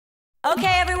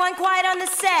Okay, everyone, quiet on the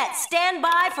set. Stand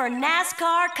by for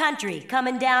NASCAR Country,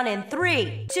 coming down in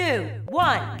 3, 2,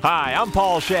 1. Hi, I'm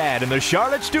Paul Shadd in the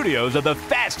Charlotte studios of the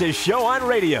fastest show on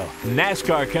radio,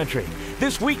 NASCAR Country.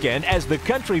 This weekend, as the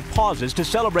country pauses to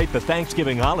celebrate the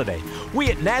Thanksgiving holiday, we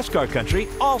at NASCAR Country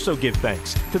also give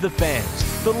thanks to the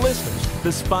fans, the listeners,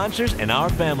 the sponsors, and our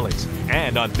families.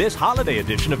 And on this holiday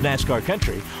edition of NASCAR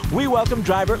Country, we welcome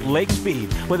driver Lake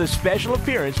Speed with a special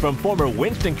appearance from former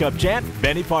Winston Cup champ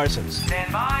Benny Parsons.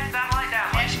 Stand by, satellite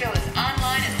down. Nashville is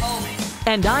online and holding.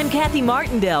 And I'm Kathy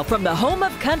Martindale from the home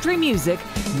of country music,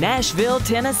 Nashville,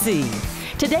 Tennessee.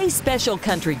 Today's special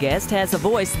country guest has a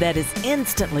voice that is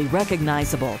instantly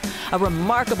recognizable, a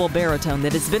remarkable baritone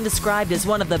that has been described as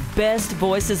one of the best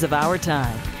voices of our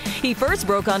time. He first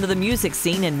broke onto the music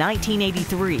scene in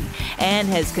 1983 and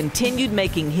has continued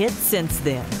making hits since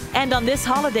then. And on this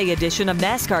holiday edition of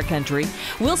NASCAR Country,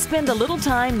 we'll spend a little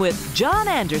time with John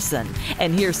Anderson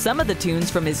and hear some of the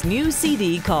tunes from his new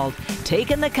CD called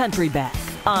Taking the Country Back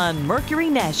on Mercury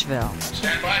Nashville.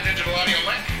 Stand by, digital audio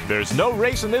link. There's no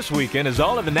racing this weekend as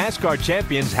all of the NASCAR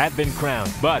champions have been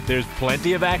crowned, but there's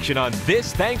plenty of action on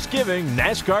this Thanksgiving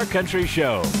NASCAR Country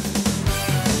Show.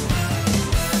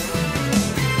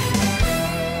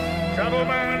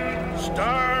 Gentlemen,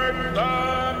 start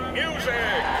the music.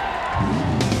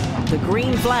 The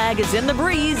green flag is in the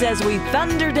breeze as we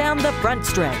thunder down the front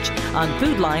stretch on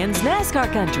Food Lion's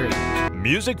NASCAR Country.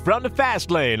 Music from the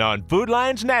fast lane on Food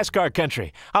Lion's NASCAR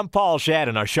Country. I'm Paul Shadd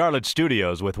in our Charlotte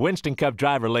studios with Winston Cup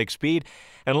driver Lake Speed.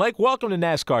 And Lake, welcome to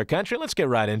NASCAR Country. Let's get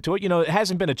right into it. You know, it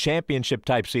hasn't been a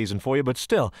championship-type season for you, but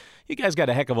still, you guys got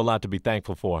a heck of a lot to be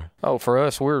thankful for. Oh, for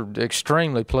us, we're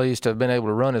extremely pleased to have been able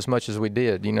to run as much as we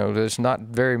did. You know, there's not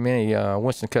very many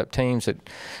Winston Cup teams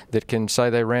that can say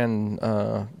they ran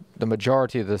the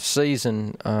majority of the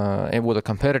season and with a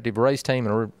competitive race team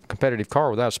and a competitive car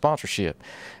without sponsorship.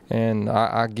 And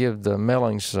I give the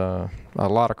Mellings a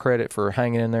lot of credit for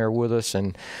hanging in there with us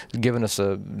and giving us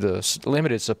the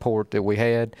limited support that we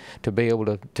had to be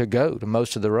able to go to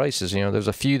most of the races. You know, there's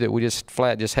a few that we just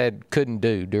couldn't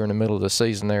do during the middle of the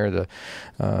season there.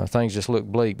 Things just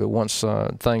looked bleak. But once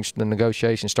the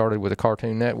negotiations started with the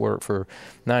Cartoon Network for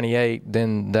 98,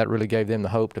 then that really gave them the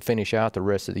hope to finish out the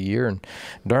rest of the year. And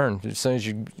darn, as soon as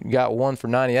you got one for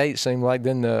 98, it seemed like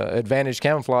then the Advantage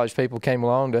Camouflage people came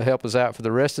along to help us out for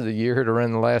the rest of the year to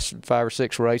run the last 5 or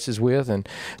 6 races with. And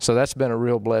so that's been a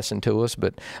real blessing to us.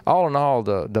 But all in all,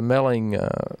 the Melling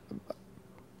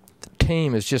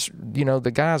team is just, you know, the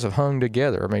guys have hung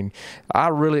together. I mean, I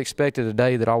really expected a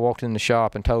day that I walked in the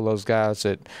shop and told those guys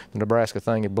that the Nebraska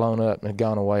thing had blown up and had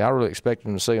gone away. I really expected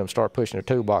them to see them start pushing their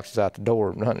toolboxes out the door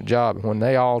and hunting a job. And when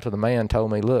they all to the man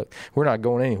told me, look, we're not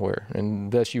going anywhere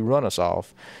unless you run us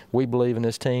off. We believe in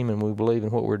this team and we believe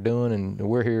in what we're doing, and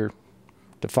we're here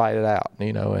to fight it out,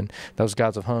 you know. And those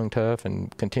guys have hung tough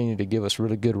and continue to give us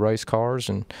really good race cars.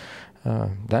 And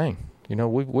dang, you know,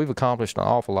 we've accomplished an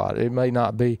awful lot. It may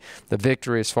not be the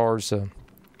victory as far as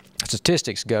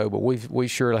statistics go, but we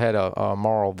sure had a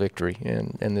moral victory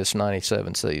in this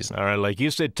 97 season. All right, Lake, you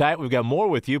sit tight. We've got more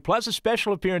with you, plus a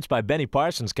special appearance by Benny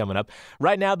Parsons coming up.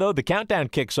 Right now, though, the countdown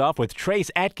kicks off with Trace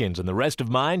Atkins and the Rest of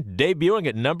Mine debuting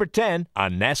at number 10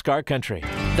 on NASCAR Country.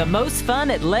 The most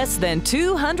fun at less than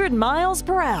 200 miles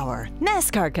per hour.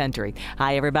 NASCAR Country.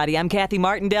 Hi, everybody. I'm Kathy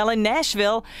Martindale in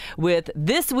Nashville with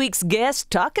this week's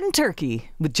guest, Talkin' Turkey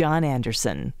with John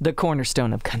Anderson, the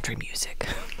cornerstone of country music.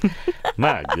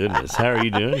 My goodness. How are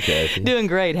you doing, Kathy? Doing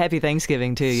great. Happy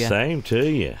Thanksgiving to you. Same to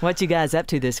you. What you guys up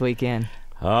to this weekend?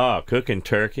 Oh, cooking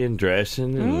turkey and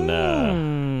dressing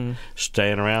and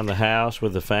staying around the house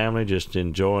with the family, just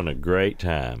enjoying a great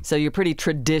time. So you're pretty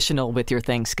traditional with your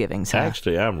Thanksgivings, huh?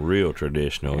 Actually, I'm real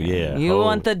traditional, yeah. You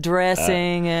want the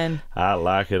dressing and... I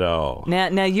like it all.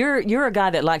 Now you're a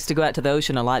guy that likes to go out to the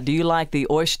ocean a lot. Do you like the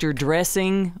oyster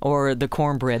dressing or the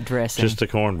cornbread dressing? Just the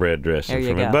cornbread dressing there you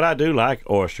for me. go. But I do like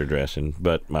oyster dressing,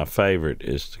 but my favorite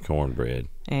is the cornbread.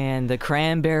 And the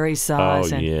cranberry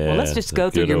sauce. Oh, yeah. Well, let's just go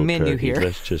through your menu turkey. here.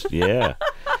 Let's just, yeah.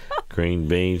 Green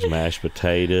beans, mashed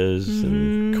potatoes,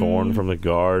 and corn from the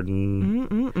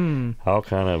garden. All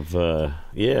kind of,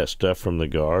 stuff from the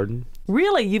garden.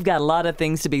 Really, you've got a lot of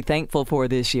things to be thankful for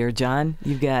this year, John.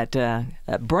 You've got a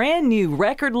brand new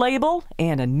record label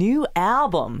and a new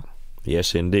album.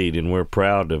 Yes, indeed. And we're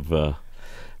proud of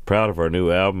our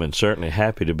new album, and certainly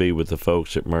happy to be with the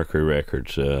folks at Mercury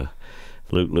Records.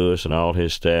 Luke Lewis and all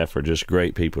his staff are just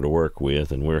great people to work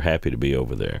with, and we're happy to be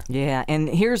over there. Yeah, and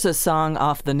here's a song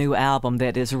off the new album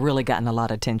that has really gotten a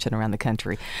lot of attention around the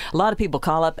country. A lot of people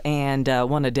call up and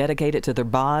want to dedicate it to their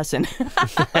boss, and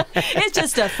it's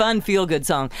just a fun, feel-good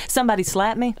song. Somebody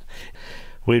Slap Me?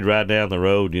 we'd ride down the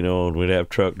road, you know, and we'd have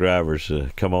truck drivers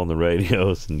come on the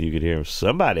radios, and you could hear them,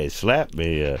 somebody slapped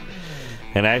me.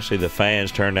 And actually, the fans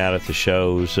turned out at the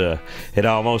shows. It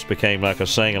almost became like a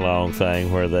sing-along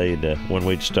thing where when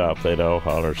we'd stop, they'd all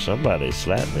holler, somebody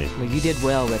slapped me. Well, you did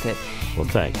well with it. Well,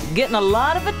 thank you. Getting a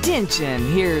lot of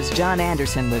attention. Here's John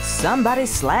Anderson with Somebody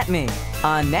Slap Me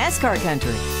on NASCAR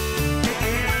Country.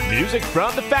 Music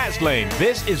from the fast lane.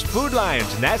 This is Food Lions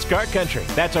NASCAR Country.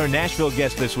 That's our Nashville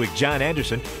guest this week, John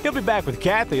Anderson. He'll be back with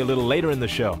Kathy a little later in the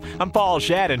show. I'm Paul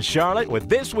Shad in Charlotte with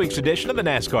this week's edition of the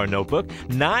NASCAR Notebook.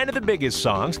 9 of the biggest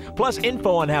songs, plus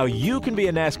info on how you can be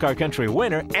a NASCAR Country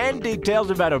winner and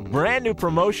details about a brand new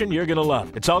promotion you're going to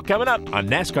love. It's all coming up on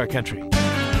NASCAR Country.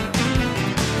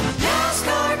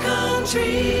 NASCAR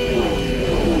Country.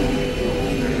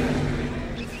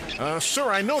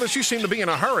 Sir, I notice you seem to be in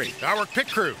a hurry. I work pit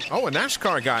crew. Oh, a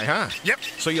NASCAR guy, huh? Yep.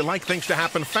 So you like things to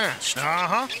happen fast?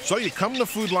 Uh-huh. So you come to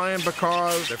Food Lion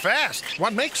because... they're fast.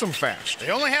 What makes them fast?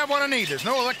 They only have what I need. There's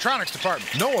no electronics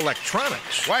department. No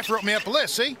electronics? Wife wrote me up a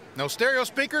list, see? No stereo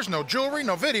speakers, no jewelry,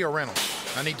 no video rentals.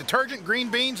 I need detergent, green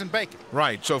beans, and bacon.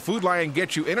 Right, so Food Lion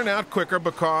gets you in and out quicker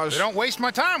because... they don't waste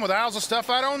my time with aisles of stuff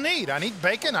I don't need. I need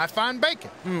bacon, I find bacon.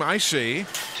 I see.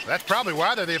 That's probably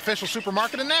why they're the official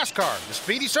supermarket in NASCAR, the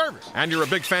Speedy Service. And you're a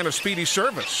big fan of Speedy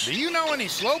Service. Do you know any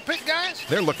slow pit guys?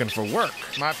 They're looking for work.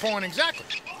 My point exactly.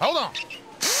 Hold on.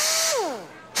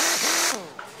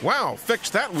 Wow,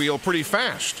 fixed that wheel pretty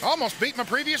fast. Almost beat my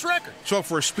previous record. So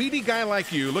for a speedy guy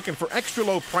like you looking for extra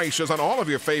low prices on all of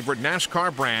your favorite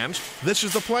NASCAR brands, this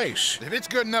is the place. If it's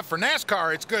good enough for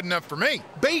NASCAR, it's good enough for me.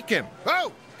 Bacon.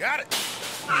 Oh, got it.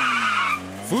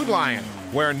 Food Lion,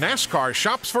 where NASCAR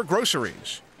shops for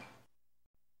groceries.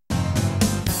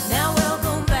 Now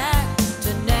welcome back to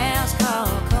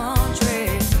NASCAR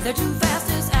Country. The 2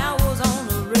 fastest hours on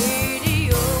the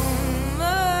radio.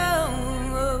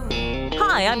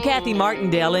 Hi, I'm Kathy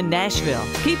Martindale in Nashville.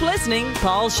 Keep listening.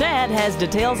 Paul Shad has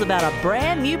details about a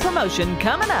brand new promotion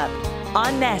coming up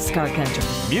on NASCAR Country.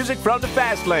 Music from the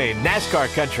fast lane,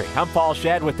 NASCAR Country. I'm Paul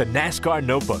Shad with the NASCAR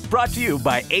Notebook, brought to you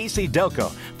by AC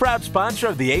Delco, proud sponsor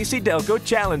of the AC Delco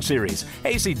Challenge Series.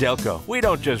 AC Delco, we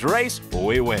don't just race,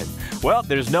 we win. Well,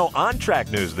 there's no on-track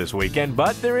news this weekend,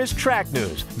 but there is track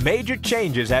news. Major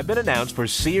changes have been announced for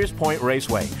Sears Point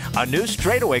Raceway. A new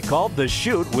straightaway called The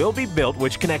Chute will be built,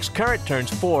 which connects current turns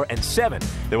 4 and 7.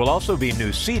 There will also be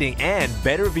new seating and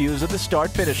better views of the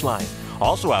start-finish line.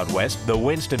 Also out west, the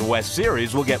Winston West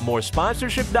Series will get more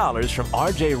sponsorship dollars from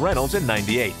R.J. Reynolds in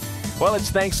 '98. Well, it's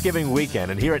Thanksgiving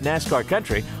weekend, and here at NASCAR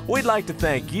Country, we'd like to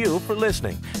thank you for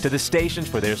listening, to the stations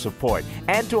for their support,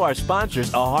 and to our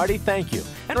sponsors, a hearty thank you.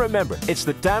 And remember, it's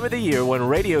the time of the year when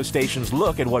radio stations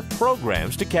look at what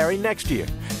programs to carry next year.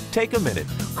 Take a minute,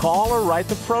 call or write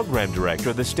the program director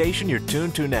of the station you're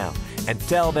tuned to now, and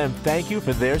tell them thank you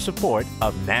for their support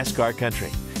of NASCAR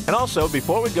Country. And also,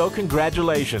 before we go,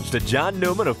 congratulations to John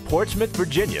Newman of Portsmouth,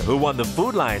 Virginia, who won the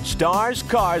Food Lion Stars,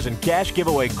 Cars, and Cash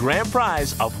Giveaway grand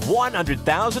prize of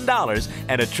 $100,000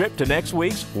 and a trip to next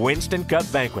week's Winston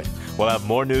Cup banquet. We'll have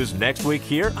more news next week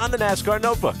here on the NASCAR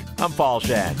Notebook. I'm Paul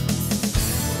Shad.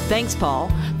 Thanks,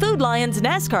 Paul. Food Lions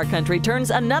NASCAR Country turns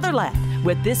another lap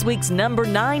with this week's number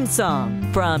 9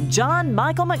 song from John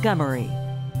Michael Montgomery.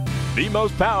 The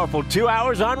most powerful 2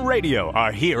 hours on radio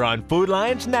are here on Food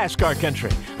Lions NASCAR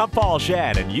Country. I'm Paul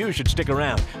Shad, and you should stick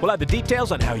around. We'll have the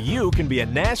details on how you can be a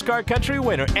NASCAR Country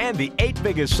winner and the 8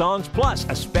 biggest songs, plus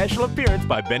a special appearance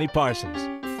by Benny Parsons.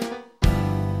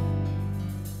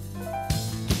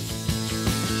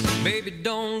 Baby,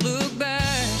 don't look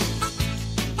back.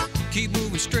 Keep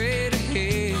moving straight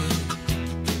ahead.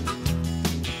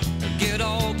 Get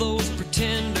all those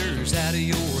pretenders out of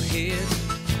your head.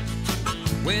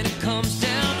 When it comes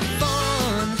down to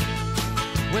fun,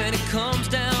 when it comes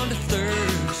down to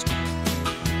thirst,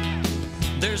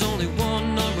 there's only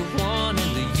one number 1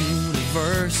 in the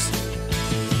universe.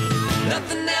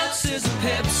 Nothing else is a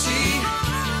Pepsi,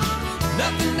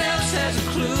 nothing else has a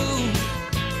clue.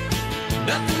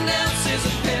 Nothing else is a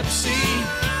Pepsi,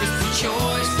 it's the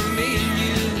choice for me and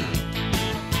you.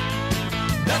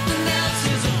 Nothing else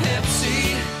is a Pepsi,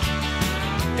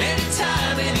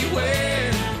 anytime, anywhere.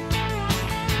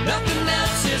 Nothing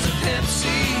else is a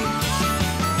Pepsi,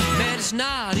 man, it's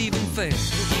not even fair.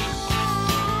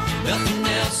 Nothing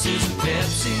else is a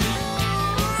Pepsi,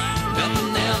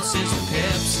 nothing else is a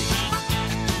Pepsi,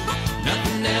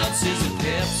 nothing else is a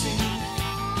Pepsi.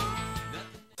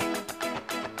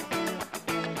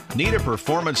 Need a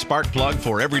performance spark plug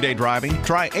for everyday driving?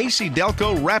 Try AC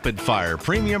Delco Rapid Fire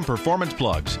Premium Performance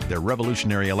Plugs. Their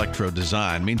revolutionary electrode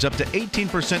design means up to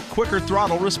 18% quicker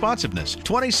throttle responsiveness,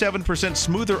 27%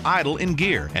 smoother idle in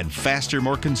gear, and faster,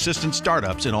 more consistent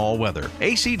startups in all weather.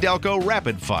 AC Delco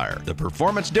Rapid Fire. The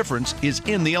performance difference is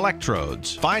in the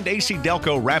electrodes. Find AC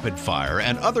Delco Rapid Fire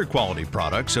and other quality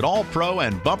products at all Pro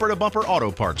and Bumper to Bumper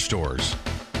Auto Parts stores.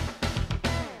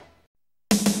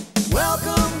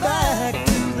 Welcome back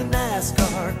to the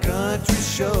NASCAR Country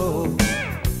Show.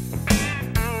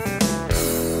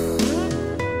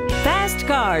 Fast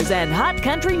cars and hot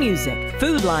country music.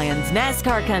 Food Lions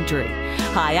NASCAR Country.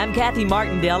 Hi, I'm Kathy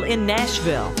Martindale in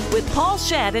Nashville with Paul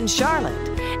Shadd in Charlotte.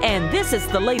 And this is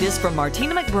the latest from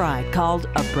Martina McBride called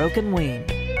A Broken Wing.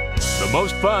 The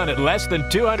most fun at less than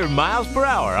 200 miles per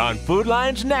hour on Food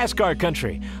Lions NASCAR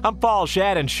Country. I'm Paul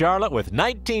Shadd in Charlotte with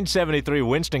 1973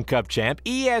 Winston Cup champ,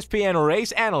 ESPN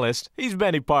race analyst. He's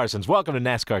Benny Parsons. Welcome to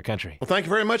NASCAR Country. Well, thank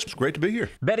you very much. It's great to be here.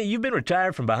 Benny, you've been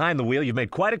retired from behind the wheel. You've made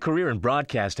quite a career in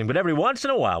broadcasting, but every once in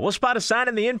a while, we'll spot a sign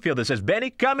in the infield that says, Benny,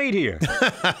 come eat here.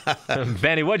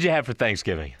 Benny, what'd you have for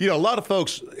Thanksgiving? You know, a lot of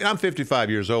folks, I'm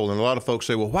 55 years old, and a lot of folks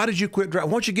say, well, why did you quit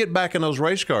driving? Why don't you get back in those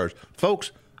race cars?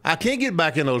 Folks, I can't get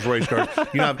back in those race cars.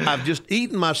 You know, I've just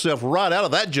eaten myself right out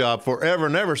of that job forever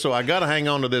and ever, so I got to hang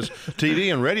on to this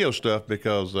TV and radio stuff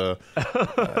because,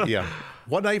 yeah.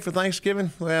 What did I eat for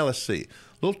Thanksgiving? Well, let's see.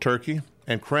 A little turkey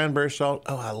and cranberry sauce.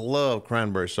 Oh, I love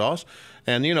cranberry sauce.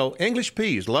 And, you know, English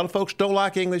peas. A lot of folks don't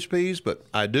like English peas, but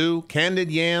I do. Candied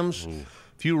yams, a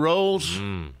few rolls,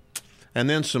 and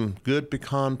then some good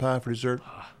pecan pie for dessert.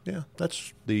 Yeah,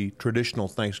 that's the traditional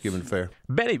Thanksgiving fare.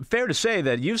 Benny, fair to say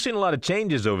that you've seen a lot of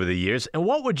changes over the years, and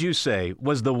what would you say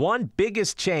was the one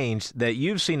biggest change that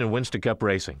you've seen in Winston Cup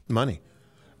racing? Money.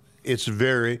 It's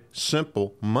very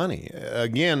simple money.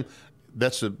 Again,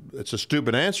 it's a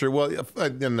stupid answer. Well,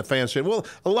 and the fans say, well,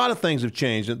 a lot of things have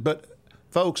changed. But,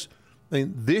 folks, I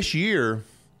mean, this year,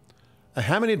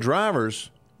 how many drivers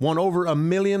won over $1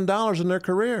 million in their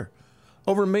career?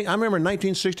 Over me, I remember in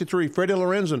 1963, Freddie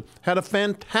Lorenzen had a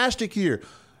fantastic year,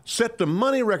 set the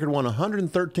money record, won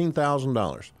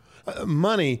 $113,000.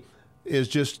 Money is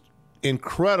just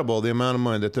incredible, the amount of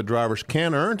money that the drivers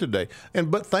can earn today.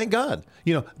 But thank God,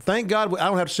 thank God I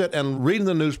don't have to sit and read in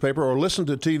the newspaper or listen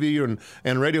to TV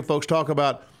and radio folks talk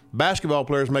about basketball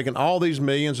players making all these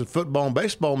millions and football and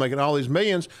baseball making all these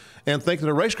millions and think that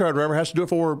a race car driver has to do it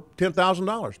for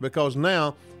 $10,000 because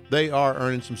now they are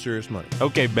earning some serious money.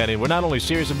 Okay, Benny, we're not only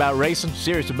serious about racing,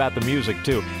 serious about the music,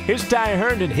 too. Here's Ty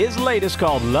Herndon, his latest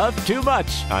called Love Too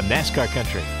Much on NASCAR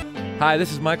Country. Hi,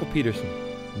 this is Michael Peterson,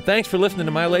 and thanks for listening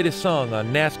to my latest song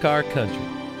on NASCAR Country.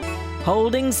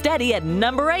 Holding steady at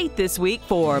number 8 this week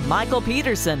for Michael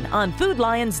Peterson on Food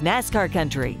Lions NASCAR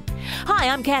Country. Hi,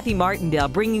 I'm Kathy Martindale,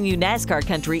 bringing you NASCAR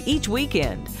Country each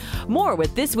weekend. More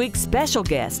with this week's special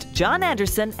guest, John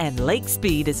Anderson, and Lake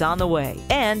Speed is on the way.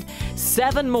 And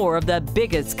 7 more of the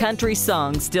biggest country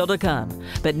songs still to come.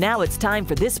 But now it's time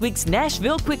for this week's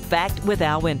Nashville Quick Fact with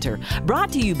Al Winter,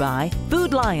 brought to you by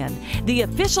Food Lion, the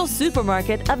official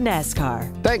supermarket of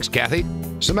NASCAR. Thanks, Kathy.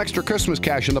 Some extra Christmas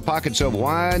cash in the pockets of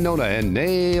Winona and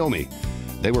Naomi.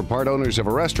 They were part owners of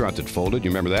a restaurant that folded.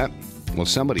 You remember that? Well,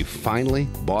 somebody finally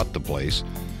bought the place,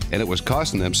 and it was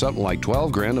costing them something like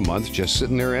 $12,000 a month just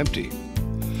sitting there empty.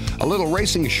 A little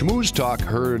racing schmooze talk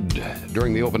heard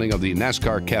during the opening of the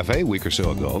NASCAR Cafe a week or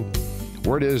so ago.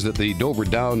 Word is that the Dover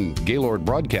Down Gaylord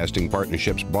Broadcasting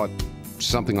Partnerships bought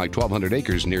something like 1,200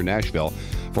 acres near Nashville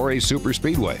for a super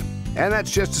speedway. And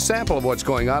that's just a sample of what's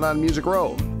going on Music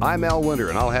Row. I'm Al Winter,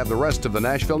 and I'll have the rest of the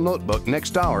Nashville Notebook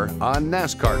next hour on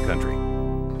NASCAR Country.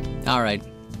 All right,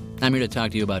 I'm here to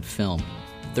talk to you about film,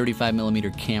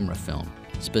 35mm camera film,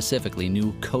 specifically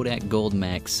new Kodak Gold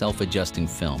Max self-adjusting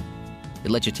film.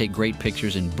 It lets you take great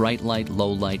pictures in bright light,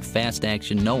 low light, fast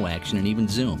action, no action, and even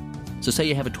zoom. So say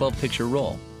you have a 12-picture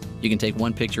roll. You can take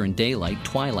one picture in daylight,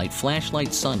 twilight,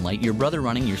 flashlight, sunlight, your brother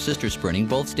running, your sister sprinting,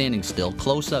 both standing still,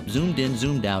 close up, zoomed in,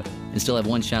 zoomed out, and still have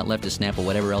one shot left to snap of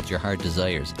whatever else your heart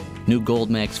desires. New Gold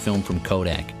Max film from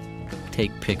Kodak.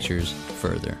 Take pictures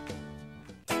further.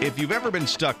 If you've ever been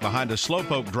stuck behind a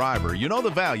slowpoke driver, you know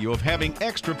the value of having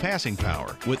extra passing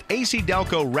power. With AC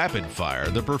Delco Rapid Fire,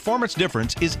 the performance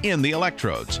difference is in the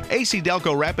electrodes. AC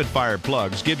Delco Rapid Fire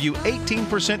plugs give you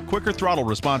 18% quicker throttle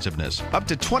responsiveness, up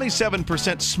to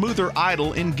 27% smoother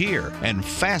idle in gear, and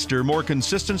faster, more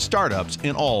consistent startups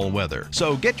in all weather.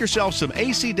 So get yourself some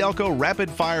AC Delco Rapid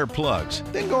Fire plugs.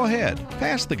 Then go ahead,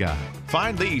 pass the guy.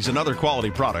 Find these and other quality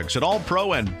products at all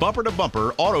Pro and Bumper to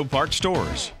Bumper Auto Parts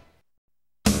stores.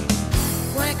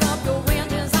 Crank up your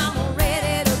engines, I'm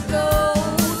ready to go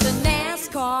to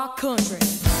NASCAR Country.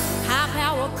 High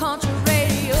power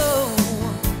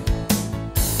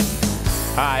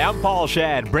Hi, I'm Paul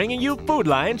Shadd, bringing you Food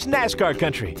Lion's NASCAR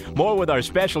Country. More with our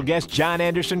special guest, John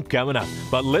Anderson, coming up.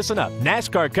 But listen up,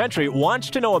 NASCAR Country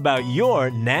wants to know about your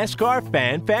NASCAR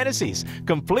fan fantasies.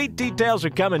 Complete details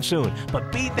are coming soon,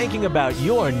 but be thinking about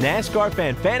your NASCAR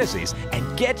fan fantasies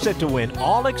and get set to win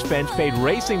all expense-paid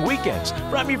racing weekends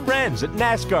from your friends at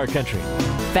NASCAR Country.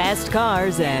 Fast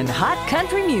cars and hot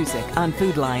country music on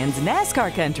Food Lion's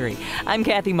NASCAR Country. I'm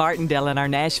Kathy Martindale in our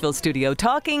Nashville studio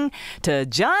talking to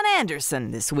John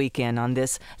Anderson this weekend on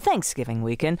this Thanksgiving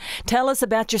weekend. Tell us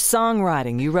about your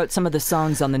songwriting. You wrote some of the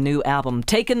songs on the new album,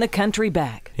 Taking the Country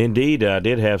Back. Indeed, I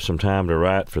did have some time to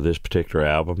write for this particular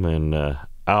album, and I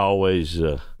always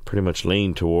pretty much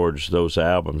lean towards those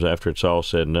albums after it's all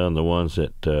said and done, the ones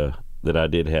that I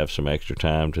did have some extra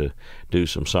time to do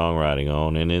some songwriting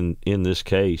on. And in this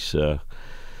case, we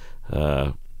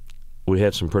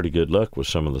had some pretty good luck with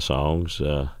some of the songs.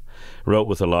 Wrote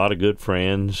with a lot of good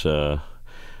friends.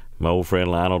 My old friend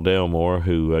Lionel Delmore,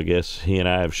 who I guess he and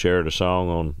I have shared a song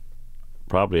on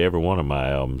probably every one of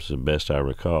my albums, the best I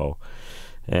recall.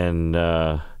 And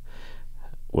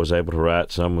was able to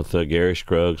write some with Gary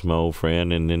Scruggs, my old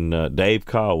friend, and then Dave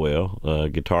Caldwell, a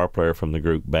guitar player from the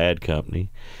group Bad Company.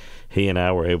 He and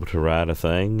I were able to write a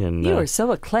thing. And you are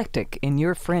so eclectic in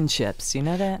your friendships. You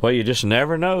know that? Well, you just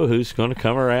never know who's going to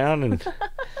come around and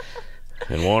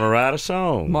want to write a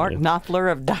song. Mark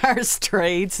Knopfler of Dire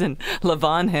Straits and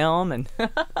Levon Helm. And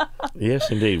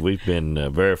yes, indeed. We've been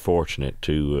very fortunate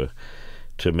to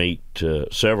meet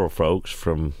several folks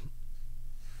from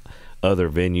other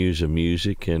venues of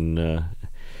music. And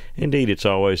indeed, it's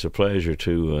always a pleasure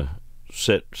to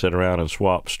sit around and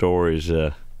swap stories.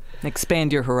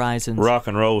 Expand your horizons. Rock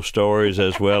and roll stories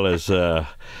as well as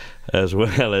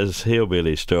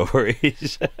hillbilly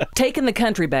stories. Taking the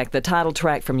Country Back, the title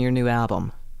track from your new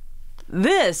album.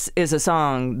 This is a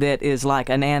song that is like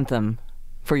an anthem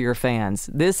for your fans.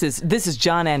 This is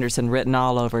John Anderson written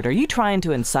all over it. Are you trying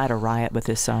to incite a riot with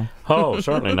this song? Oh,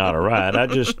 certainly not a riot. I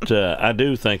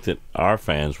do think that our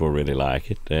fans will really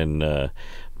like it, and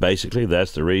basically,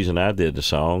 that's the reason I did the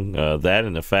song. That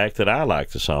and the fact that I like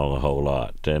the song a whole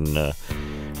lot. And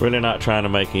really not trying to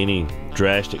make any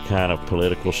drastic kind of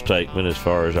political statement as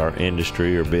far as our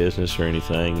industry or business or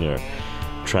anything, or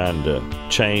trying to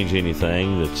change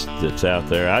anything that's out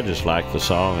there. I just like the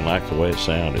song and like the way it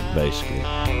sounded, basically.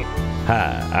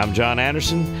 Hi, I'm John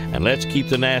Anderson, and let's keep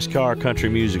the NASCAR country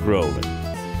music rolling.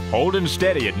 Holding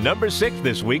steady at number 6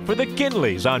 this week for the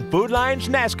Kinleys on Food Lion's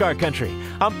NASCAR Country.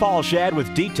 I'm Paul Shadd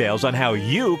with details on how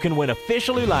you can win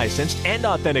officially licensed and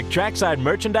authentic trackside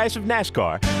merchandise of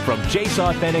NASCAR from Chase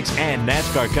Authentics and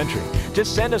NASCAR Country.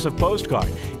 Just send us a postcard.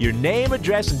 Your name,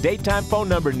 address, and date-time phone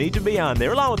number need to be on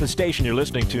there, along with the station you're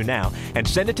listening to now, and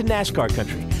send it to NASCAR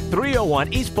Country,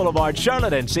 301 East Boulevard,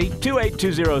 Charlotte, NC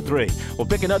 28203. We'll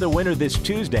pick another winner this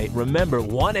Tuesday. Remember,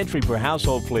 1 entry per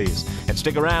household, please. And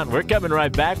stick around. We're coming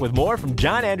right back with more from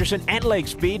John Anderson and Lake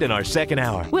Speed in our second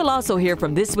hour. We'll also hear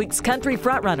from this week's Country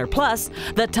Frontrunner. Plus,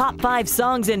 the top 5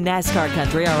 songs in NASCAR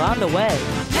Country are on the way.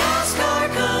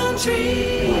 NASCAR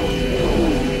Country.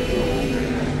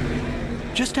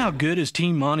 Just how good is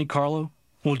Team Monte Carlo?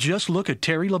 Well, just look at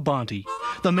Terry Labonte.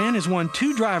 The man has won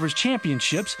 2 drivers'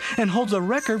 championships and holds a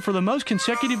record for the most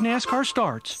consecutive NASCAR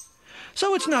starts.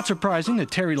 So it's not surprising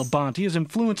that Terry Labonte has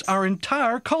influenced our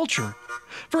entire culture.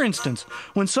 For instance,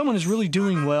 when someone is really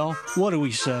doing well, what do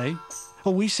we say?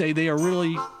 Well, we say they are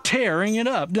really tearing it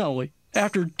up, don't we?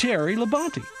 After Terry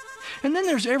Labonte. And then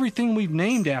there's everything we've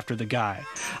named after the guy,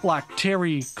 like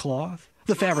terry cloth,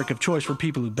 the fabric of choice for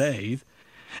people who bathe,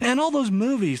 and all those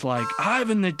movies like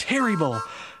Ivan the Terrible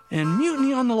and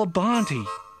Mutiny on the Labonte.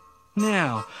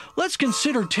 Now, let's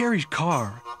consider Terry's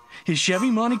car, his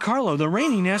Chevy Monte Carlo, the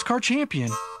reigning NASCAR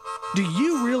champion. Do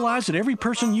you realize that every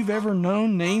person you've ever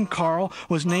known named Carl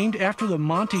was named after the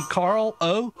Monte Carlo?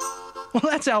 Well,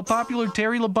 that's how popular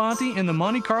Terry Labonte and the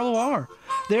Monte Carlo are.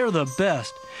 They're the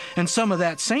best. And some of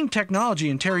that same technology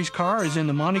in Terry's car is in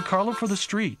the Monte Carlo for the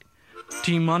street.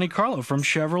 Team Monte Carlo from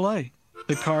Chevrolet.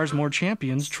 The cars more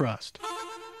champions trust.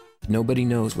 Nobody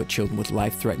knows what children with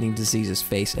life-threatening diseases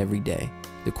face every day.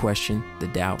 The question, the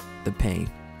doubt, the pain.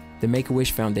 The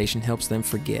Make-A-Wish Foundation helps them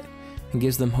forget and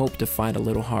gives them hope to fight a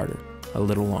little harder, a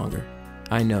little longer.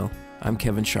 I know, I'm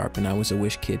Kevin Sharp and I was a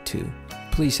Wish kid too.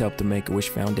 Please help the Make-A-Wish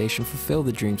Foundation fulfill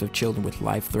the dreams of children with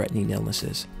life-threatening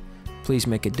illnesses. Please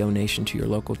make a donation to your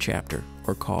local chapter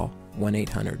or call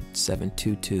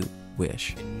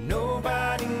 1-800-722-WISH.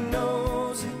 Nobody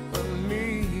knows it but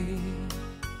me.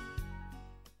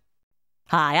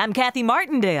 Hi, I'm Kathy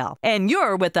Martindale, and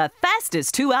you're with the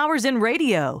fastest 2 hours in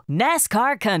radio,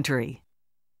 NASCAR Country.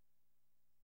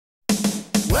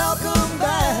 Welcome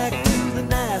back to the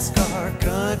NASCAR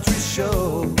Country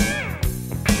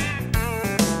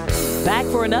Back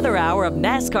for another hour of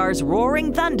NASCAR's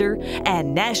Roaring Thunder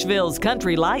and Nashville's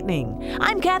Country Lightning.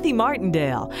 I'm Kathy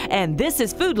Martindale, and this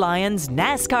is Food Lion's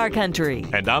NASCAR Country.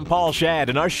 And I'm Paul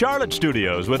Shadd in our Charlotte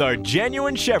studios with our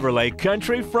genuine Chevrolet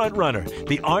Country Frontrunner,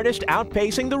 the artist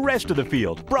outpacing the rest of the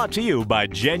field. Brought to you by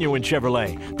Genuine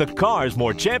Chevrolet, the cars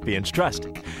more champions trust.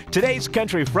 Today's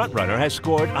Country Frontrunner has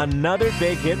scored another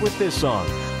big hit with this song,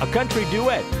 a country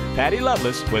duet, Patty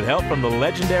Loveless with help from the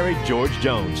legendary George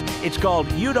Jones. It's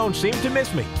called You Don't Seem to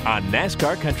Miss Me on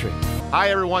NASCAR Country. Hi,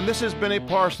 everyone. This is Benny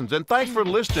Parsons, and thanks for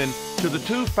listening to the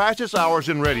 2 fastest hours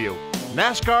in radio,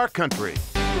 NASCAR Country.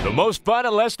 The most fun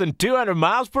at less than 200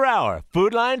 miles per hour.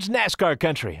 Food Lion's NASCAR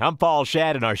Country. I'm Paul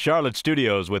Shadd in our Charlotte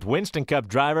studios with Winston Cup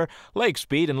driver Lake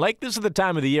Speed. And Lake, this is the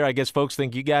time of the year I guess folks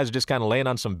think you guys are just kind of laying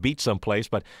on some beach someplace.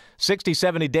 But 60,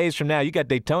 70 days from now, you got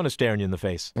Daytona staring you in the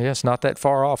face. Yeah, it's not that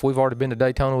far off. We've already been to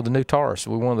Daytona with the new Taurus.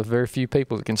 We're one of the very few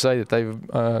people that can say that they've,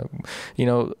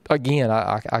 again,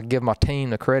 I give my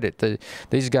team the credit.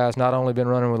 These guys not only been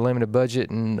running with limited budget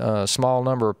and a small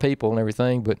number of people and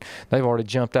everything, but they've already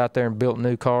jumped out there and built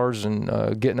new cars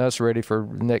and getting us ready for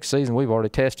next season. We've already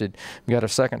tested. We got a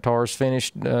second Taurus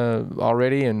finished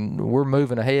already, and we're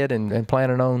moving ahead and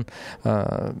planning on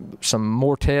some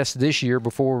more tests this year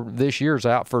before this year's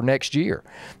out for next year.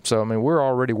 So, I mean, we're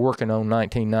already working on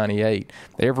 1998.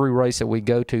 Every race that we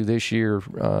go to this year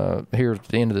here at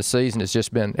the end of the season has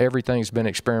just been, everything's been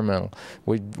experimental.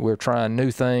 We're trying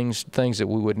new things that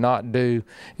we would not do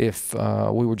if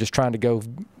we were just trying to go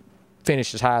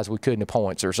finish as high as we could in the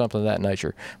points or something of that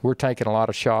nature. We're taking a lot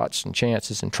of shots and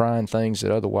chances and trying things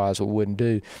that otherwise we wouldn't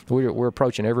do. We're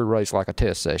approaching every race like a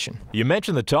test session. You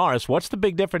mentioned the Taurus. What's the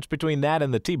big difference between that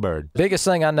and the T-Bird? Biggest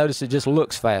thing I noticed, it just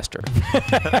looks faster.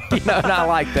 And I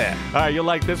like that. All right, you'll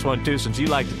like this one too since you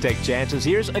like to take chances.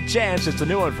 Here's a chance. It's a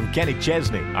new one from Kenny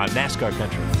Chesney on NASCAR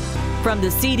Country. From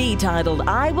the CD titled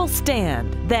I Will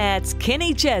Stand, that's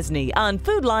Kenny Chesney on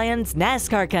Food Lion's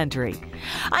NASCAR Country.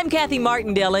 I'm Kathy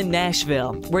Martindale in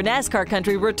Nashville, where NASCAR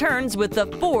Country returns with the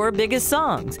 4 biggest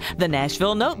songs, the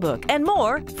Nashville Notebook, and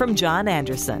more from John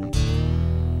Anderson.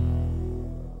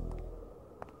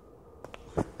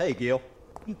 Hey, Gil.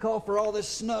 You called for all this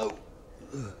snow?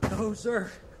 No,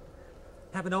 sir.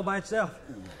 Happened all by itself.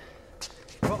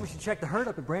 You want we should check the herd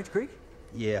up at Branch Creek?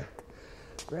 Yeah.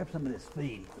 Grab some of this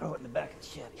feed, throw it in the back of the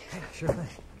Chevy. Yeah, sure thing.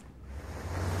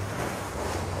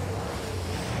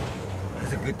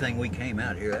 It's a good thing we came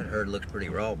out here. That herd looks pretty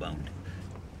raw-boned.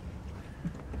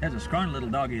 There's a scrawny little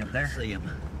doggy up there. See him.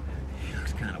 He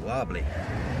looks kind of wobbly.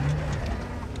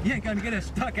 You ain't gonna get us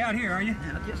stuck out here, are you?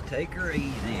 Now, just take her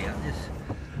easy.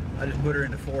 I just put her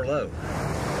into 4 low.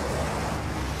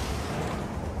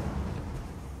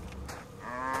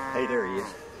 Hey, there he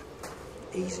is.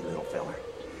 Easy, little fella.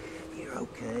 You're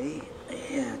okay.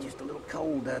 Yeah, just a little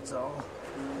cold, that's all.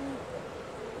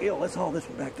 Gil, let's haul this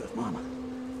one back to his mama.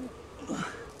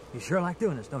 You sure like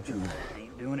doing this, don't you?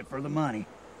 Ain't doing it for the money.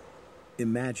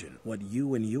 Imagine what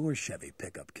you and your Chevy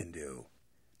pickup can do.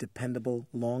 Dependable,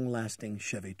 long-lasting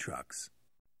Chevy trucks.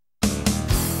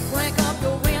 Crank up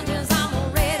your engines,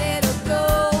 I'm ready to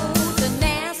go to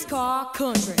NASCAR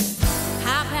Country.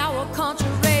 High power country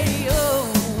radio.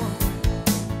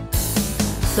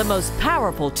 The most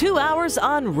powerful 2 hours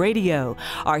on radio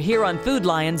are here on Food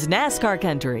Lion's NASCAR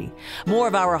Country. More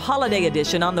of our holiday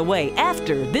edition on the way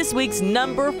after this week's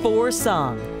number 4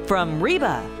 song from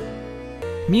Reba.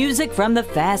 Music from the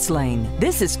fast lane.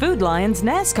 This is Food Lion's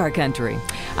NASCAR Country.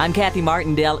 I'm Kathy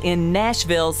Martindale in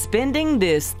Nashville, spending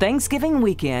this Thanksgiving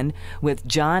weekend with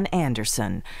John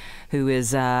Anderson, who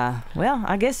is, well,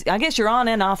 I guess you're on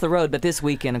and off the road, but this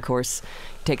weekend, of course,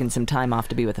 taking some time off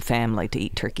to be with the family to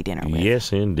eat turkey dinner with.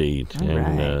 Yes, indeed. All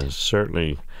right.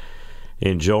 Certainly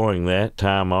enjoying that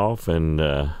time off and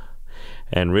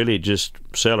really just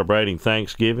celebrating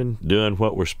Thanksgiving, doing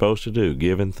what we're supposed to do,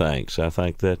 giving thanks. I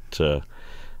think that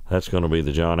that's going to be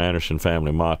the John Anderson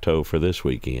family motto for this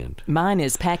weekend. Mine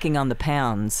is packing on the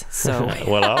pounds. So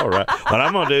well, all right. Well,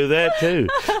 I'm going to do that too.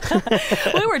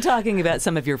 We were talking about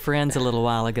some of your friends a little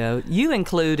while ago. You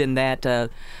include in that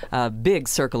big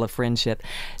circle of friendship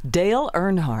Dale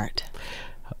Earnhardt.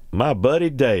 My buddy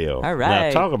Dale. All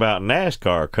right. Now, talk about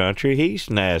NASCAR country. He's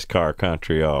NASCAR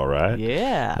country, all right.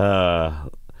 Yeah.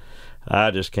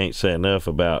 I just can't say enough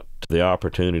about the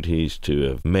opportunities to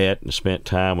have met and spent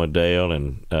time with Dale.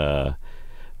 And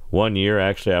one year,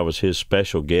 actually, I was his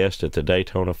special guest at the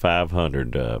Daytona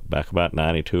 500 back about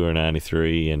 92 or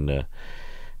 93. And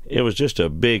it was just a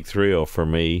big thrill for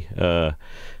me.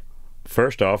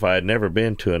 First off, I had never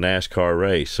been to a NASCAR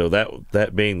race, so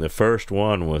that being the first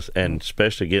one was, and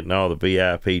especially getting all the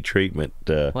VIP treatment.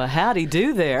 Well, how'd he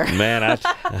do there? Man,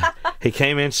 he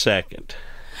came in second.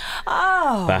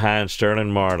 behind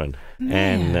Sterling Marlin.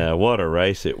 Man. And what a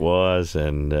race it was.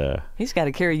 And he's got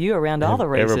to carry you around all the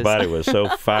races. Everybody was so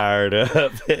fired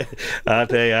up. I'll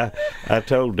tell you, I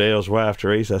told Dale's wife,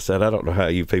 Teresa, I said, I don't know how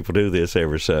you people do this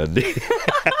every Sunday.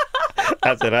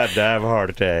 I said, I'd die of a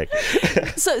heart attack.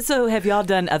 So have y'all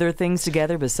done other things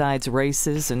together besides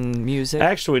races and music?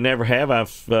 Actually, we never have.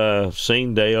 I've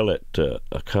seen Dale at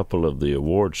a couple of the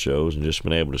award shows and just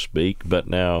been able to speak, but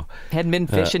now... Hadn't been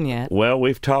fishing yet. Well,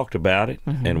 we've talked about it,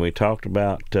 and we talked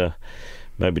about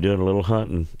maybe doing a little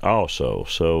hunting also.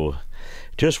 So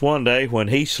just one day when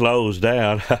he slows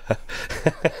down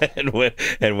and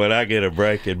when I get a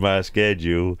break in my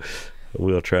schedule,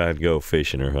 we'll try and go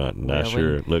fishing or hunting. I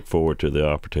sure look forward to the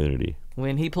opportunity.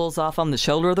 When he pulls off on the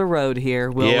shoulder of the road here,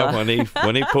 we'll... Yeah, when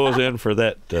he pulls in for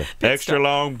that extra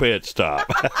long pit stop.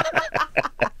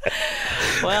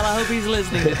 Well, I hope he's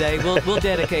listening today. We'll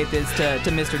dedicate this to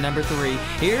Mr. Number 3.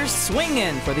 Here's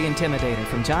Swingin' for the Intimidator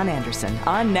from John Anderson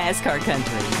on NASCAR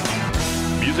Country.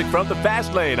 Music from the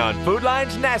fast lane on Food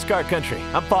Line's NASCAR Country.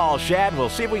 I'm Paul Shad, and we'll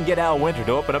see if we can get Al Winter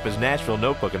to open up his Nashville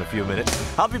notebook in a few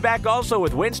minutes. I'll be back also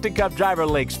with Winston Cup driver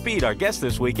Lake Speed, our guest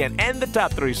this weekend, and the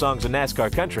top 3 songs in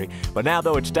NASCAR Country. But now,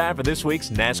 though, it's time for this week's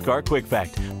NASCAR Quick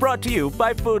Fact, brought to you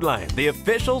by Food Line, the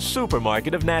official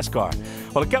supermarket of NASCAR.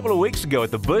 Well, a couple of weeks ago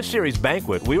at the Busch Series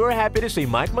banquet, we were happy to see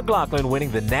Mike McLaughlin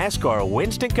winning the NASCAR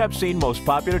Winston Cup Scene Most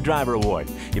Popular Driver Award.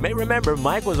 You may remember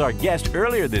Mike was our guest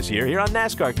earlier this year here on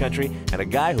NASCAR Country, and a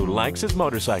guy who likes his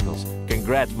motorcycles.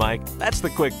 Congrats, Mike. That's the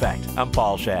Quick Fact. I'm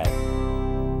Paul Shad.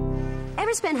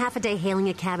 Ever spend half a day hailing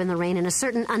a cab in the rain in a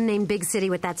certain unnamed big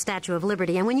city with that Statue of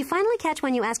Liberty, and when you finally catch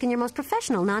one, you ask in your most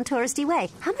professional, non-touristy way,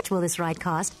 how much will this ride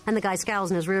cost? And the guy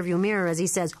scowls in his rearview mirror as he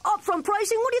says, upfront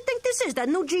pricing? What do you think this is, that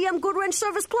new GM Good Wrench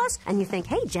Service Plus? And you think,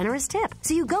 hey, generous tip.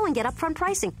 So you go and get upfront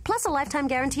pricing, plus a lifetime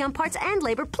guarantee on parts and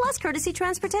labor, plus courtesy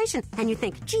transportation. And you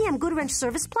think, GM Good Wrench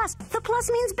Service Plus. The plus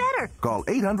means better. Call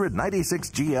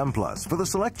 896-GM Plus for the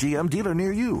select GM dealer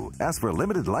near you. Ask for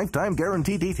limited lifetime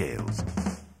guarantee details.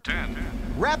 10.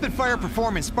 Rapid fire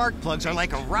performance spark plugs are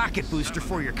like a rocket booster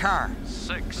for your car.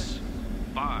 6,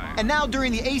 5. And now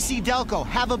during the AC Delco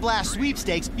Have a Blast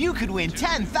sweepstakes, you could win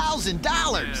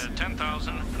 $10,000.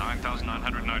 10,000,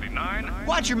 9,999.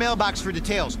 Watch your mailbox for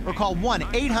details or call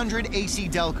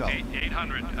 1-800-AC-DELCO.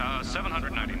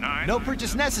 800-799. No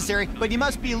purchase necessary, but you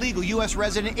must be a legal U.S.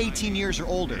 resident 18 years or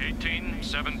older. 18,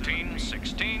 17,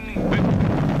 16.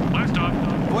 Blast off.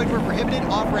 Void where prohibited.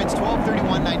 Offer ends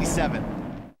 12/31/97.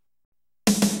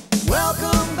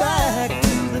 Welcome back to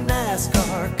the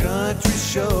NASCAR Country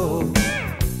Show.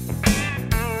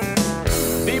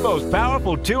 The most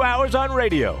powerful 2 hours on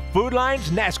radio, Food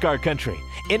Line's NASCAR Country.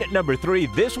 In at number 3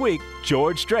 this week,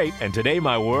 George Strait, and Today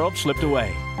My World Slipped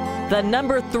Away. The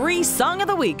number 3 song of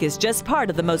the week is just part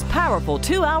of the most powerful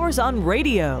 2 hours on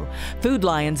radio, Food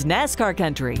Lion's NASCAR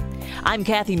Country. I'm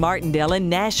Kathy Martindale in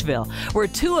Nashville, where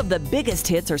 2 of the biggest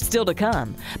hits are still to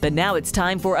come. But now it's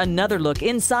time for another look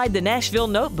inside the Nashville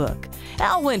Notebook.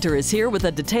 Al Winter is here with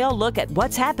a detailed look at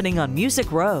what's happening on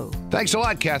Music Row. Thanks a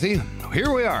lot, Kathy.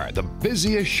 Here we are, the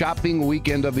busiest shopping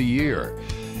weekend of the year.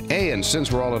 And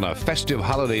since we're all in a festive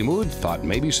holiday mood, thought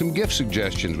maybe some gift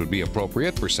suggestions would be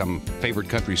appropriate for some favorite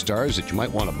country stars that you might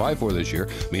want to buy for this year.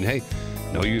 I mean, hey,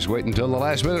 no use waiting until the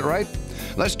last minute, right?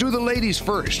 Let's do the ladies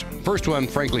first. First one,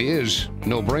 frankly, is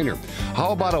no-brainer.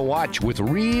 How about a watch with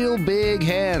real big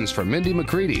hands from Mindy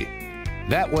McCready?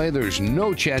 That way, there's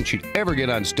no chance she'd ever get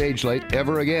on stage late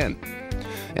ever again.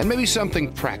 And maybe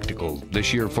something practical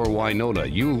this year for Winona.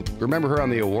 You remember her on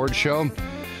the award show?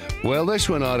 Well, this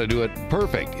one ought to do it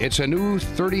perfect. It's a new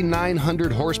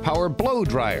 3,900 horsepower blow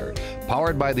dryer,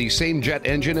 powered by the same jet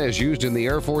engine as used in the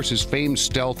Air Force's famed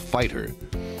stealth fighter.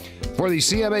 For the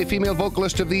CMA Female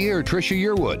Vocalist of the Year, Trisha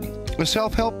Yearwood, a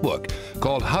self-help book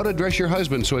called How to Dress Your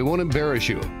Husband So He Won't Embarrass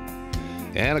You.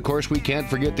 And, of course, we can't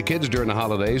forget the kids during the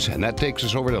holidays, and that takes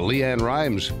us over to Leanne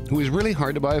Rimes, who is really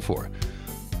hard to buy for.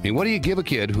 I mean, what do you give a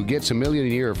kid who gets $1 million a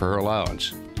year for her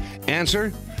allowance?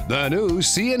 Answer, the new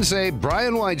See and Say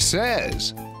Brian White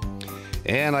Says.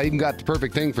 And I even got the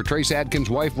perfect thing for Trace Adkins'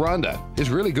 wife, Rhonda. It's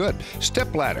really good.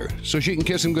 Stepladder, so she can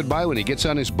kiss him goodbye when he gets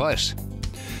on his bus.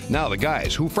 Now, the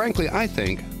guys, who frankly I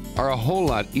think are a whole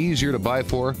lot easier to buy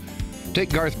for, take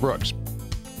Garth Brooks.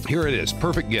 Here it is,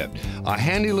 perfect gift. A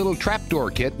handy little trapdoor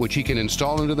kit which he can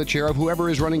install into the chair of whoever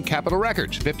is running Capitol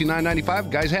Records. $59.95,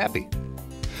 guy's happy.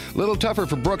 Little tougher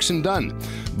for Brooks and Dunn,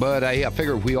 but I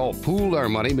figure if we all pooled our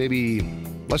money, maybe,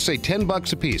 let's say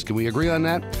 $10 a piece. Can we agree on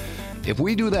that? If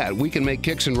we do that, we can make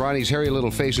Kix and Ronnie's hairy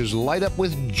little faces light up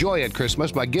with joy at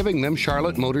Christmas by giving them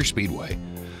Charlotte Motor Speedway.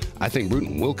 I think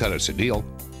Bruton will cut us a deal.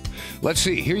 Let's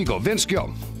see, here you go, Vince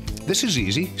Gill. This is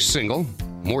easy, single,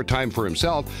 more time for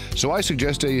himself, so I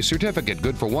suggest a certificate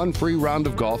good for one free round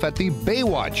of golf at the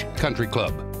Baywatch Country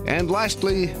Club. And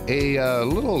lastly, a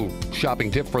little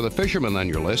shopping tip for the fishermen on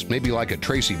your list, maybe like a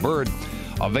Tracy Bird.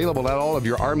 Available at all of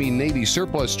your Army-Navy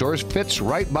surplus stores, fits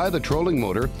right by the trolling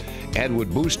motor and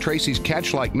would boost Tracy's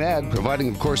catch like mad, providing,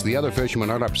 of course, the other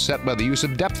fishermen aren't upset by the use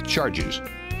of depth charges.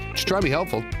 Just try to be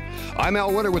helpful. I'm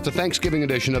Al Winter with the Thanksgiving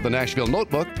edition of the Nashville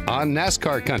Notebook on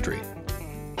NASCAR Country.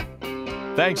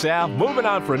 Thanks, Al. Moving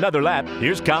on for another lap,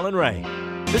 here's Colin Ray.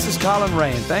 This is Colin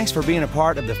Ray, and thanks for being a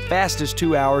part of the fastest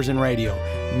 2 hours in radio,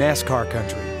 NASCAR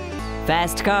Country.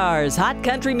 Fast cars, hot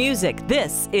country music.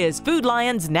 This is Food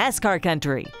Lion's NASCAR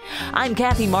Country. I'm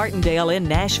Kathy Martindale in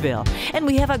Nashville, and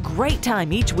we have a great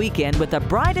time each weekend with the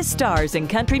brightest stars in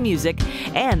country music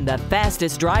and the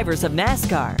fastest drivers of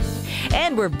NASCAR.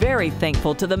 And we're very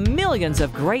thankful to the millions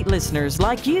of great listeners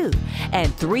like you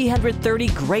and 330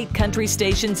 great country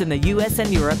stations in the U.S.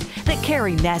 and Europe that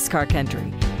carry NASCAR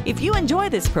Country. If you enjoy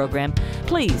this program,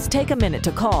 please take a minute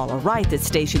to call or write the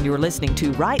station you're listening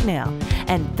to right now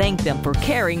and thank them for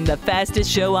carrying the fastest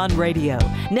show on radio,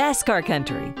 NASCAR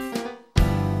Country.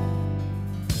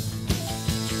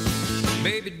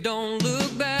 Baby, don't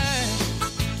look back.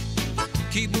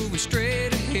 Keep moving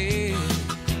straight ahead.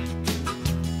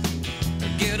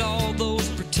 Get all those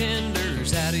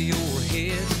pretenders out of your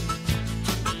head.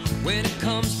 When it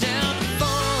comes down to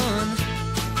fun,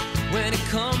 when it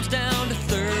comes down to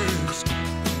thirst,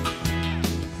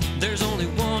 there's only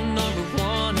one number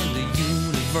one in the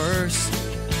universe.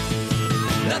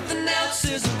 Nothing else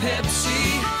is a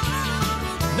Pepsi.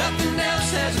 Nothing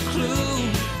else has a clue.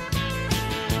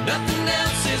 Nothing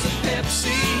else is a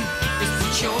Pepsi. It's the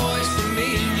choice for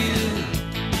me and you.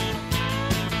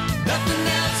 Nothing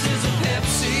else is a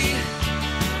Pepsi.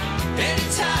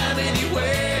 Anytime,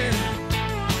 anywhere.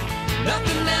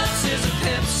 Nothing else is a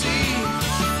Pepsi.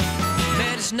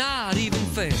 Man, it's not even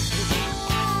fair.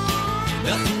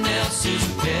 Nothing else is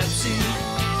a Pepsi.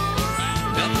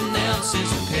 Nothing else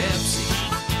is a Pepsi.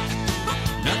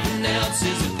 Nothing else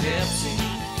is a Pepsi.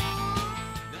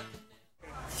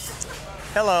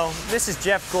 Hello, this is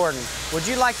Jeff Gordon. Would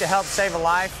you like to help save a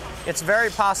life? It's very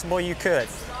possible you could.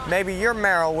 Maybe your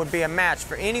marrow would be a match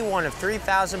for any one of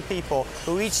 3,000 people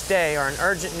who each day are in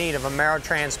urgent need of a marrow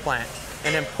transplant,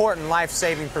 an important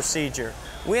life-saving procedure.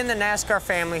 We in the NASCAR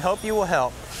family hope you will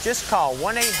help. Just call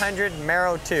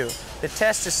 1-800-MARROW2. The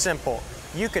test is simple.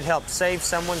 You could help save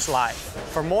someone's life.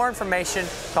 For more information,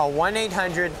 call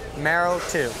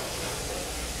 1-800-MARROW2.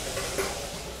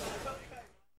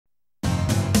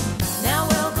 Now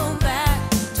welcome back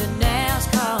to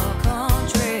NASCAR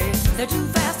Country. The two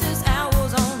fastest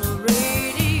hours on the radio.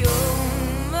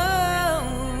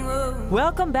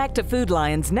 Welcome back to Food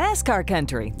Lion's NASCAR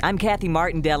Country. I'm Kathy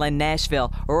Martindale in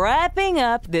Nashville, wrapping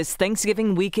up this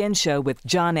Thanksgiving weekend show with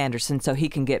John Anderson so he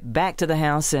can get back to the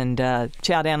house and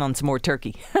chow down on some more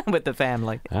turkey with the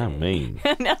family. I mean.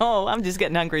 No, I'm just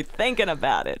getting hungry thinking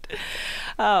about it.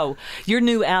 Oh, your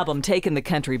new album, Taking the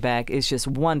Country Back, is just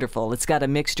wonderful. It's got a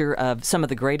mixture of some of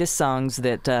the greatest songs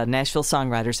that Nashville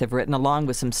songwriters have written, along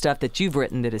with some stuff that you've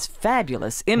written that is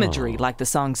fabulous. Imagery, like the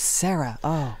song Sarah.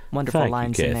 Oh, wonderful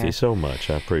lines in there. Thank you, Kathy, so much.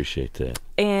 I appreciate that.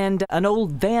 And an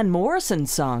old Van Morrison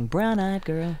song, Brown Eyed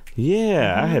Girl.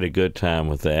 Yeah, I had a good time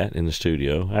with that in the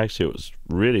studio. Actually, it was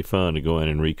really fun to go in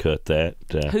and recut that.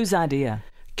 Whose idea?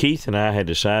 Keith and I had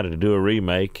decided to do a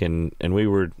remake, and we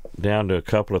were down to a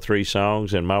couple of 3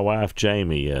 songs, and my wife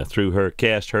Jamie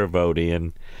cast her vote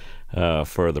in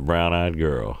for the Brown Eyed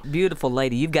Girl. Beautiful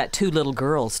lady. You've got 2 little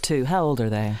girls too. How old are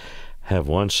they? Have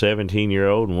one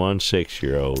 17-year-old and one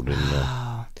 6-year-old,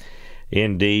 and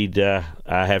indeed, I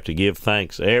have to give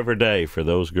thanks every day for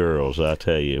those girls. I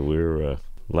tell you,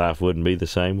 life wouldn't be the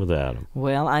same without them.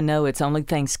 Well, I know it's only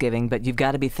Thanksgiving, but you've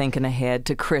got to be thinking ahead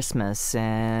to Christmas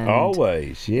and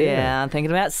always, yeah. Yeah, I'm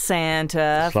thinking about Santa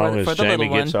as long as for the Jamie little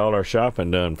one. gets all our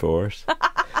shopping done for us.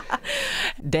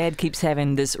 Dad keeps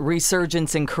having this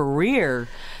resurgence in career.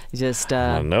 Just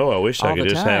I know. I wish I could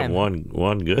just have one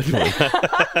good one.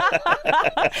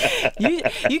 you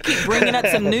keep bringing up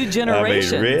some new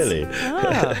generations. I mean, really.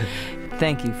 Oh.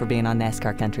 Thank you for being on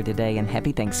NASCAR Country today, and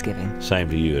happy Thanksgiving. Same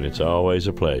to you, and it's always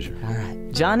a pleasure. All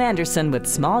right. John Anderson with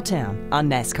Small Town on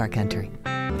NASCAR Country.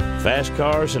 Fast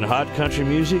cars and hot country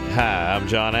music. Hi, I'm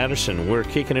John Anderson. We're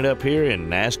kicking it up here in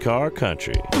NASCAR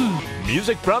Country.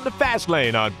 Music from the Fast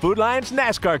Lane on Food Lion's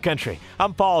NASCAR Country.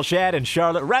 I'm Paul Shad in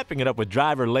Charlotte, wrapping it up with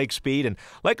driver Lake Speed. And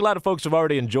like a lot of folks have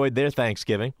already enjoyed their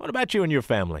Thanksgiving, what about you and your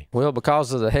family? Well,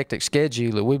 because of the hectic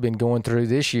schedule that we've been going through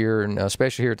this year, and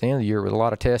especially here at the end of the year with a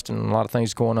lot of testing and a lot of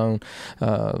things going on,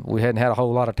 we hadn't had a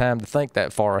whole lot of time to think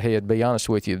that far ahead, to be honest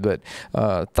with you. But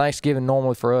Thanksgiving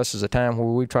normally for us is a time where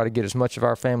we try to get as much of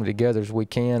our family together as we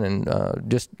can and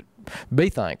just be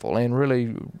thankful and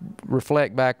really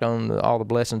reflect back on all the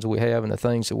blessings we have and the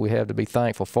things that we have to be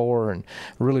thankful for, and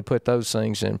really put those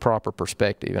things in proper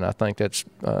perspective. And I think that's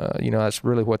that's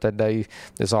really what that day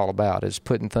is all about, is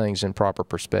putting things in proper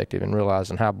perspective and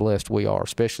realizing how blessed we are,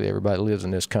 especially everybody that lives in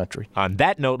this country. On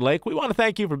that note, Lake, we want to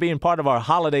thank you for being part of our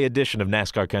holiday edition of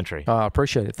NASCAR Country. I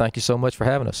appreciate it. Thank you so much for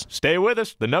having us. Stay with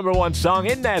us. The #1 song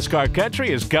in NASCAR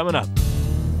Country is coming up.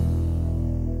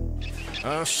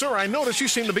 Sir, I notice you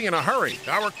seem to be in a hurry.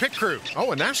 I work pit crew.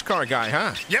 Oh, a NASCAR guy,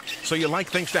 huh? Yep. So you like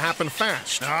things to happen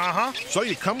fast? Uh-huh. So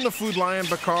you come to Food Lion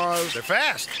because... They're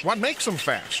fast. What makes them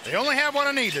fast? They only have what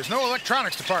I need. There's no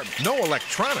electronics department. No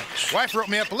electronics? Wife wrote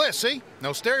me up a list, see?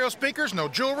 No stereo speakers, no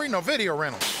jewelry, no video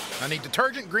rentals. I need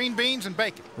detergent, green beans, and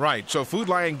bacon. Right, so Food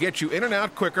Lion gets you in and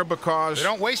out quicker because... They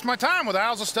don't waste my time with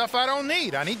aisles of stuff I don't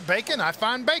need. I need bacon, I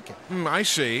find bacon. I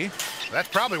see. That's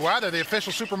probably why they're the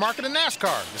official supermarket in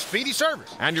NASCAR, the Speedy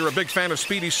Service. And you're a big fan of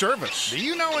Speedy Service. Do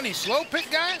you know any slow pit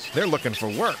guys? They're looking for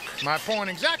work. My point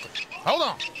exactly. Hold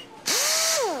on.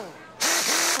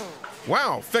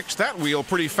 Wow, fixed that wheel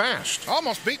pretty fast.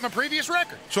 Almost beat my previous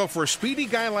record. So for a speedy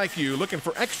guy like you looking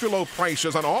for extra low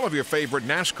prices on all of your favorite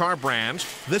NASCAR brands,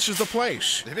 this is the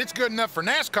place. If it's good enough for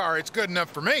NASCAR, it's good enough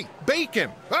for me.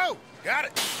 Bacon. Oh, got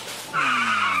it.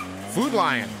 Food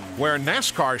Lion, where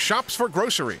NASCAR shops for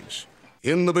groceries.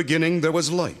 In the beginning there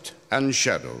was light and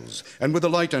shadows, and with the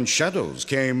light and shadows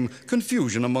came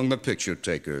confusion among the picture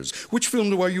takers. Which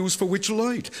film do I use for which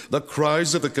light? The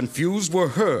cries of the confused were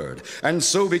heard, and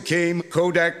so became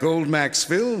Kodak Gold Max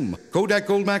film. Kodak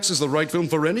Gold Max is the right film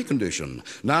for any condition.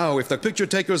 Now, if the picture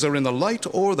takers are in the light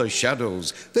or the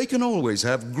shadows, they can always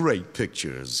have great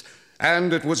pictures.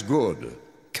 And it was good.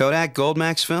 Kodak Gold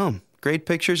Max film. Great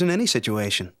pictures in any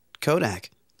situation.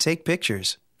 Kodak. Take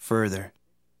pictures further.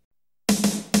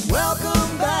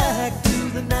 Welcome back to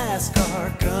the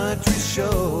NASCAR Country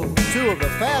Show. 2 of the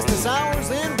fastest hours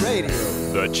in radio.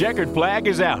 The checkered flag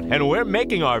is out, and we're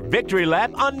making our victory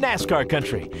lap on NASCAR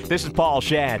Country. This is Paul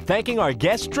Shad, thanking our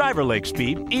guest driver Lake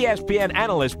Speed, ESPN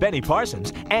analyst Benny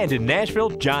Parsons, and in Nashville,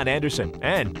 John Anderson.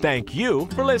 And thank you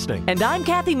for listening. And I'm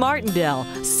Kathy Martindale,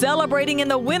 celebrating in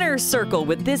the winner's circle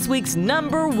with this week's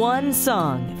 #1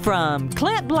 song from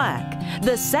Clint Black,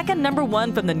 the second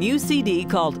 #1 from the new CD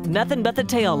called Nothing But the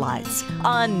Taillights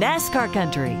on NASCAR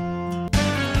Country.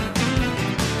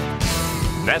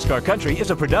 NASCAR Country is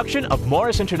a production of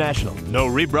Morris International. No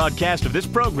rebroadcast of this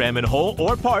program in whole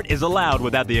or part is allowed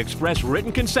without the express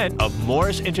written consent of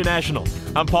Morris International.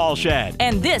 I'm Paul Shad.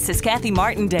 And this is Kathy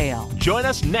Martindale. Join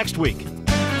us next week.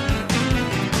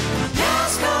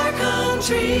 NASCAR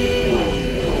Country.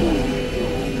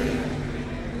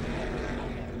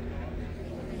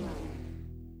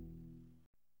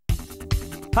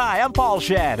 Hi, I'm Paul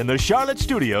Shad in the Charlotte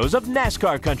studios of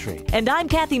NASCAR Country. And I'm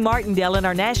Kathy Martindale in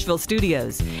our Nashville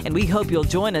studios. And we hope you'll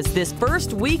join us this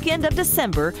first weekend of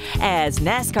December as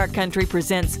NASCAR Country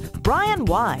presents Brian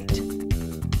White.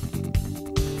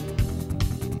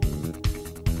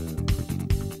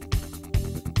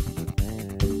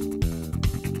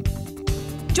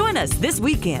 Join us this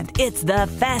weekend. It's the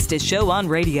fastest show on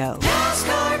radio.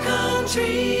 NASCAR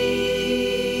Country.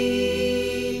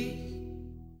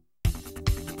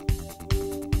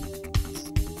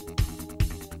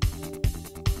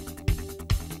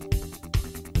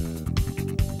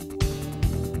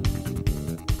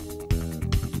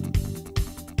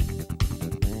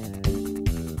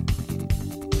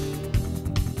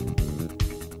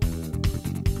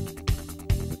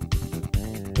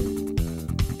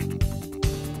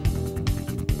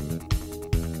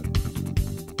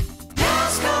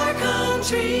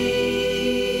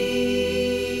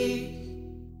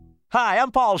 Hi,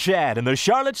 I'm Paul Shad in the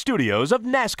Charlotte studios of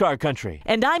NASCAR Country.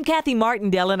 And I'm Kathy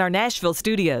Martindale in our Nashville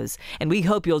studios. And we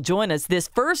hope you'll join us this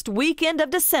first weekend of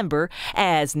December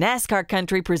as NASCAR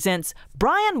Country presents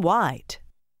Brian White.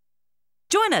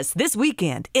 Join us this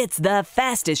weekend. It's the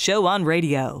fastest show on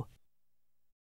radio.